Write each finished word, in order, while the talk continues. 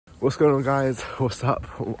What's going on, guys? What's up?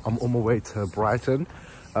 I'm on my way to Brighton.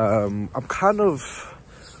 I'm kind of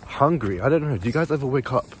hungry. I don't know, do you guys ever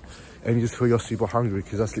wake up and you just feel you're super hungry?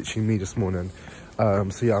 Because that's literally me this morning.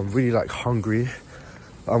 So yeah, I'm really like hungry.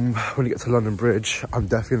 When I get to London Bridge, I'm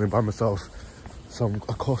definitely by myself some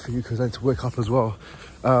a coffee because I need to wake up as well.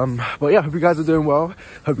 But yeah, hope you guys are doing well.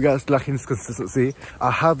 Hope you guys lacking this consistency.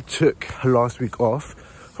 I have took last week off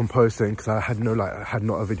from posting because I had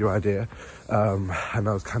not a video idea, and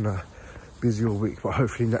I was kind of busy all week. But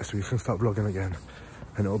hopefully next week I can start vlogging again,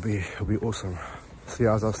 and it'll be awesome. So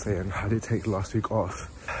yeah, as I was saying, I did take last week off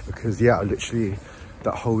because yeah, literally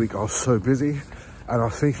that whole week I was so busy, and I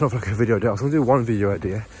was thinking of like a video idea. I was gonna do one video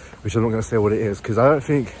idea, which I'm not gonna say what it is because I don't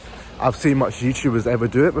think I've seen much YouTubers ever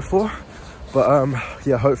do it before. But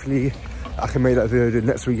yeah, hopefully I can make that video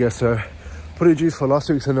next week. Yeah, so apologies for last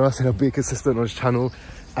week. So I know I said I'll be consistent on this channel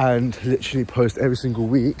and literally post every single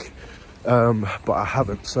week, but I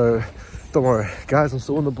haven't. So don't worry, guys, I'm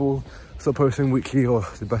still on the ball, still posting weekly or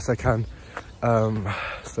the best I can.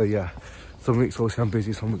 So yeah, some weeks obviously I'm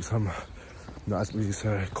busy, some weeks I'm not as busy,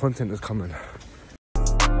 so content is coming.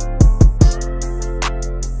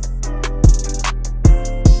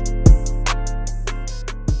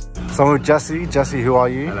 So I'm with Jesse. Jesse, who are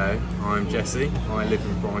you? Hello, I'm Jesse. I live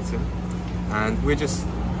in Brighton, and we're just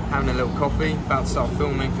having a little coffee, about to start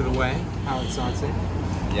filming for the wedding. How exciting.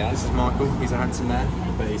 Yeah. This is Michael. He's a handsome man,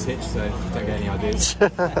 but he's hitched, so don't get any ideas.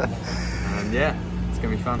 And yeah, it's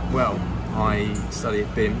going to be fun. Well, I study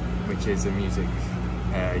at BIM, which is a music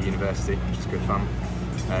university, which is good fun.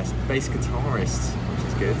 Bass guitarist, which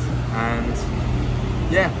is good. And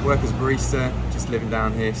yeah, work as a barista, just living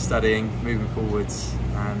down here, studying, moving forwards,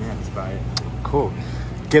 and yeah, that's about it. Cool.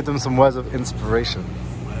 Give them some words of inspiration.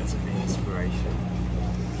 Words of inspiration.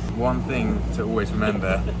 One thing to always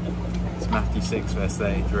remember is Matthew 6 verse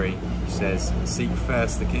 33, which says, "Seek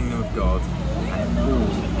first the kingdom of God, and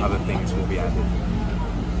all other things will be added."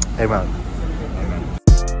 Amen. Amen.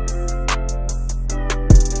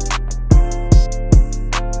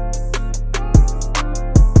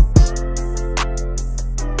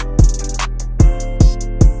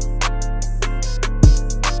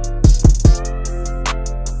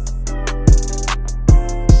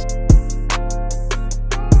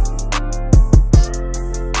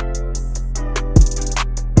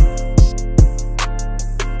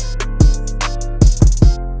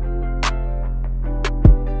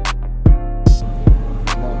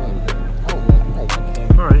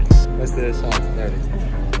 Where's the sound? There it is.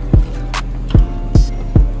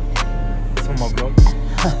 It's on my vlog.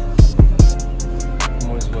 I'm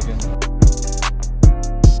always vlogging.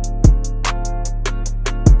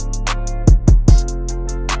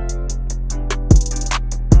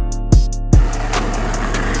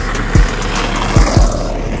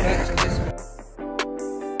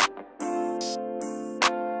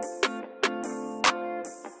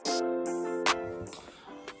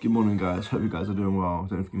 Good morning, guys. Hope you guys are doing well.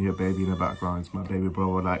 Don't know if you can hear baby in the background. It's my baby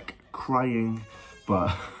brother like crying,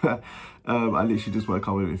 but I literally just woke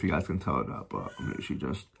up. If you guys can tell that, but I'm literally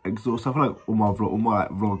just exhausted. I feel like all my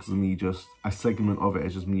vlogs are me, just a segment of it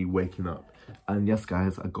is just me waking up. And yes,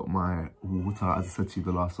 guys, I got my water, as I said to you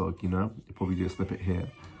the last vlog. You know, you probably did a snippet here.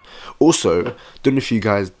 Also, don't know if you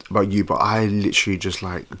guys about you, but I literally just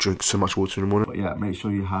like drink so much water in the morning. But yeah, make sure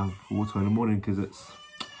you have water in the morning because it's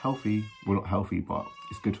healthy. Well, not healthy, but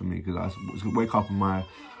it's good for me because I wake up and my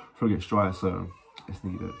throat gets dry, so it's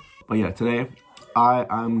needed. But yeah, today I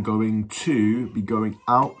am going to be going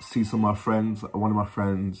out, see some of my friends. One of my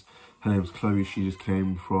friends, her name's Chloe. She just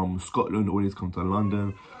came from Scotland, always come to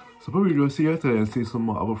London. So probably go see her today and see some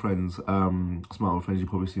of my other friends. Some of my other friends, you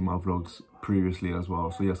probably see my vlogs previously as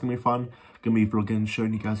well. So yeah, it's gonna be fun. Gonna be vlogging,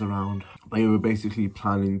 showing you guys around. But yeah, we're basically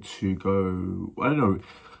planning to go, I don't know.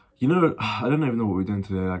 You know, I don't even know what we're doing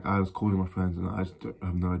today. Like, I was calling my friends and I just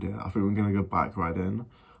have no idea. I think we're going to go bike riding,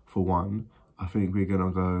 for one. I think we're going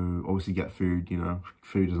to go, obviously, get food, you know.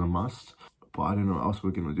 Food is a must. But I don't know what else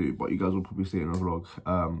we're going to do. But you guys will probably see it in a vlog.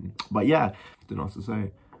 But yeah, I don't know what to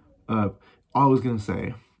say.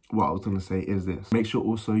 What I was going to say is this. Make sure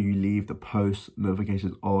also you leave the post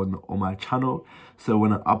notifications on my channel. So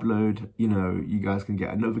when I upload, you know, you guys can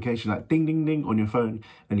get a notification like ding, ding, ding on your phone.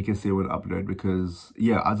 And you can see when I upload because,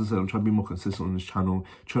 yeah, as I said, I'm trying to be more consistent on this channel.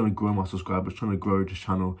 Trying to grow my subscribers, trying to grow this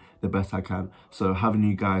channel the best I can. So having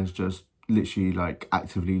you guys just literally like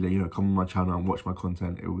actively, you know, come on my channel and watch my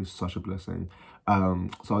content, it was such a blessing.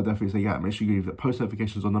 So I'll definitely say, yeah, make sure you leave the post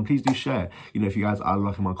notifications on, and please do share. You know, if you guys are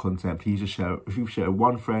liking my content, please just share. If you share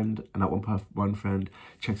one friend and that one friend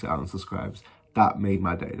checks it out and subscribes, that made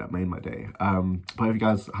my day. But if you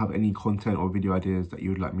guys have any content or video ideas that you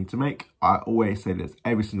would like me to make, I always say this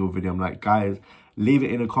every single video. I'm like, guys, leave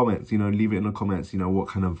it in the comments, leave it in the comments, what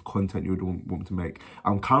kind of content you would want to make.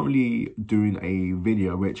 I'm currently doing a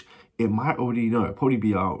video, which it might already it'll probably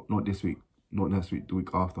be out, not this week, not next week, the week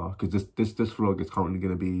after, because this vlog is currently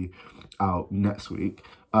going to be out next week.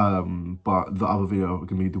 But the other video is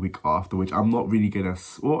going to be the week after, which I'm not really going to,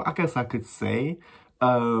 well, I guess I could say, but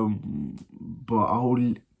I'll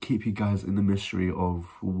keep you guys in the mystery of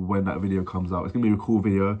when that video comes out. It's gonna be a cool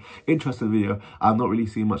video, interesting video. I'm not really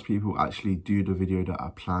seeing much people actually do the video that I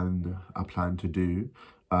plan to do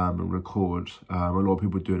and record. A lot of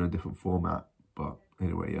people do it in a different format, but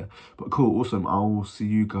anyway, yeah. But cool, awesome. I'll see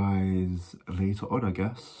you guys later on, I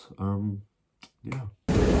guess. Yeah.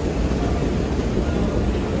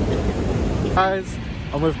 Guys,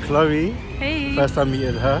 I'm with Chloe. Hey. First time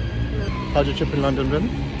meeting her. How's your trip in London been?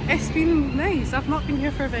 It's been nice. I've not been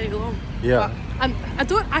here for very long. Yeah. And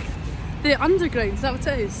the underground, is that what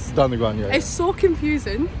it is? The underground, yeah. It's so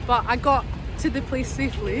confusing, but I got to the place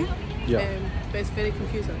safely. Yeah. But it's very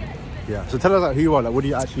confusing. Yeah. So tell us like, who you are, like what do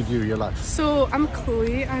you actually do in your life? So I'm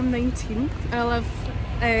Chloe, I'm 19, and I live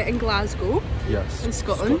in Glasgow. Yes. In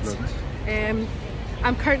Scotland.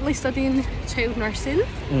 I'm currently studying child nursing.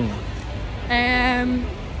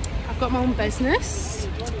 I've got my own business.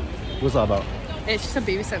 What's that about? It's just a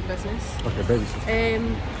babysitting business. Okay,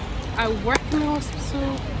 babysitting. I work in the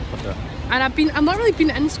hospital. Okay. And I've not really been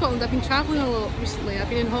in Scotland. I've been travelling a lot recently. I've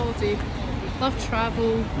been on holiday. Love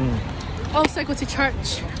travel. Also, I go to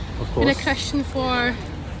church. Of course. Been a Christian for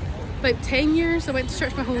about 10 years. I went to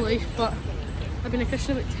church my whole life, but I've been a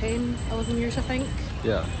Christian about 10, 11 years, I think.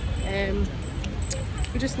 Yeah.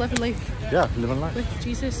 We're just living life. Yeah, living life. With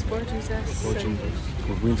Jesus, for Jesus. For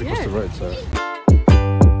Jesus. We need to cross the road, so.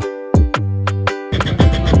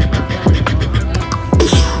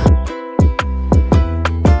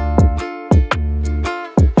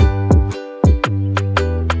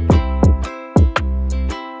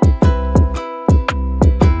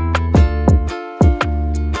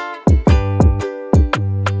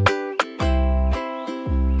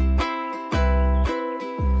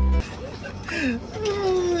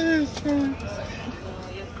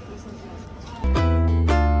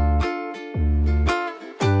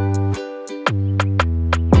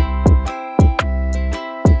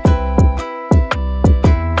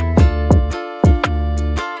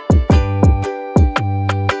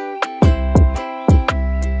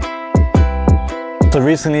 So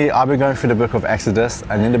recently I've been going through the book of Exodus,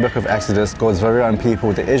 and in the book of Exodus, God's very own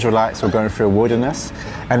people, the Israelites, were going through a wilderness.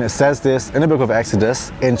 And it says this in the book of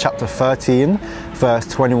Exodus in chapter 13, verse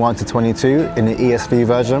 21 to 22 in the ESV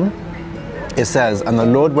version. It says, "And the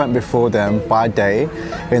Lord went before them by day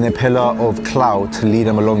in a pillar of cloud to lead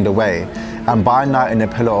them along the way, and by night in a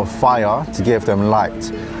pillar of fire to give them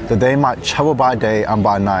light, that they might travel by day and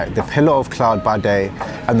by night. The pillar of cloud by day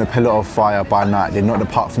and the pillar of fire by night did not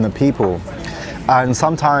depart from the people." And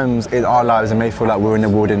sometimes in our lives, it may feel like we're in the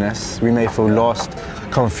wilderness. We may feel lost,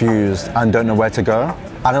 confused, and don't know where to go.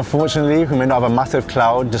 And unfortunately, we may not have a massive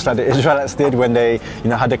cloud, just like the Israelites did when they,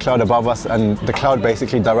 had the cloud above us, and the cloud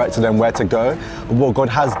basically directed them where to go. But what God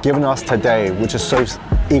has given us today, which is so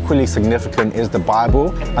equally significant, is the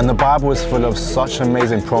Bible. And the Bible is full of such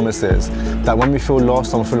amazing promises that when we feel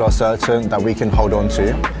lost and feel uncertain, that we can hold on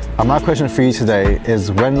to. And my question for you today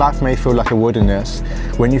is, when life may feel like a wilderness,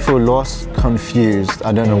 when you feel lost, confused,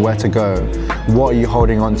 I don't know where to go, what are you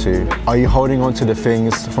holding on to? Are you holding on to the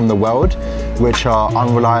things from the world, which are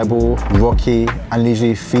unreliable, rocky, and leaves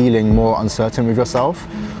you feeling more uncertain with yourself?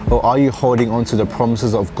 Or are you holding on to the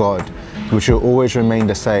promises of God, which will always remain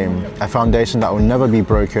the same, a foundation that will never be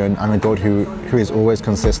broken, and a God who is always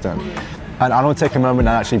consistent? And I want to take a moment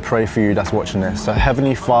and actually pray for you that's watching this. So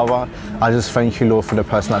Heavenly Father, I just thank you, Lord, for the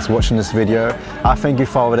person that's watching this video. I thank you,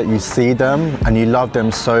 Father, that you see them and you love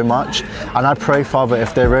them so much. And I pray, Father,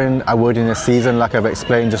 if they're in a wilderness season, like I've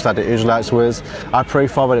explained, just like the Israelites was, I pray,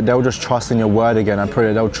 Father, that they'll just trust in your word again. I pray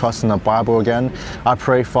that they'll trust in the Bible again. I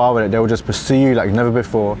pray, Father, that they'll just pursue you like never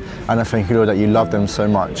before. And I thank you, Lord, that you love them so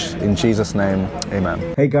much. In Jesus' name,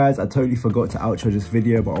 amen. Hey guys, I totally forgot to outro this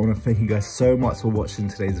video, but I want to thank you guys so much for watching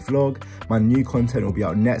today's vlog. My new content will be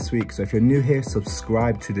out next week, so if you're new here,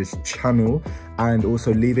 subscribe to this channel and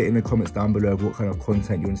also leave it in the comments down below of what kind of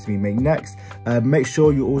content you want to see me make next. Make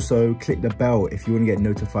sure you also click the bell if you want to get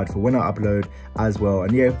notified for when I upload as well.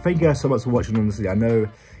 And yeah, thank you guys so much for watching. Honestly, I know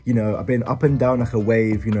you know, I've been up and down like a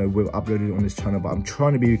wave, you know, with uploading on this channel, but I'm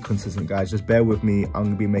trying to be consistent, guys. Just bear with me. I'm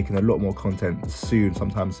going to be making a lot more content soon,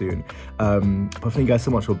 sometime soon. But thank you guys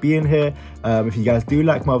so much for being here. If you guys do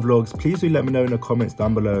like my vlogs, please do let me know in the comments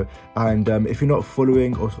down below. And if you're not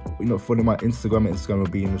following or you're not following my Instagram will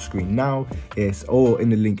be in the screen now. It's all in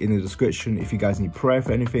the link in the description. If you guys need prayer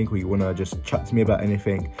for anything or you want to just chat to me about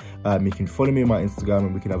anything, you can follow me on my Instagram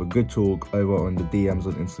and we can have a good talk over on the DMs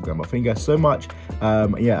on Instagram. But thank you guys so much.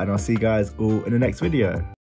 Yeah, and I'll see you guys all in the next video.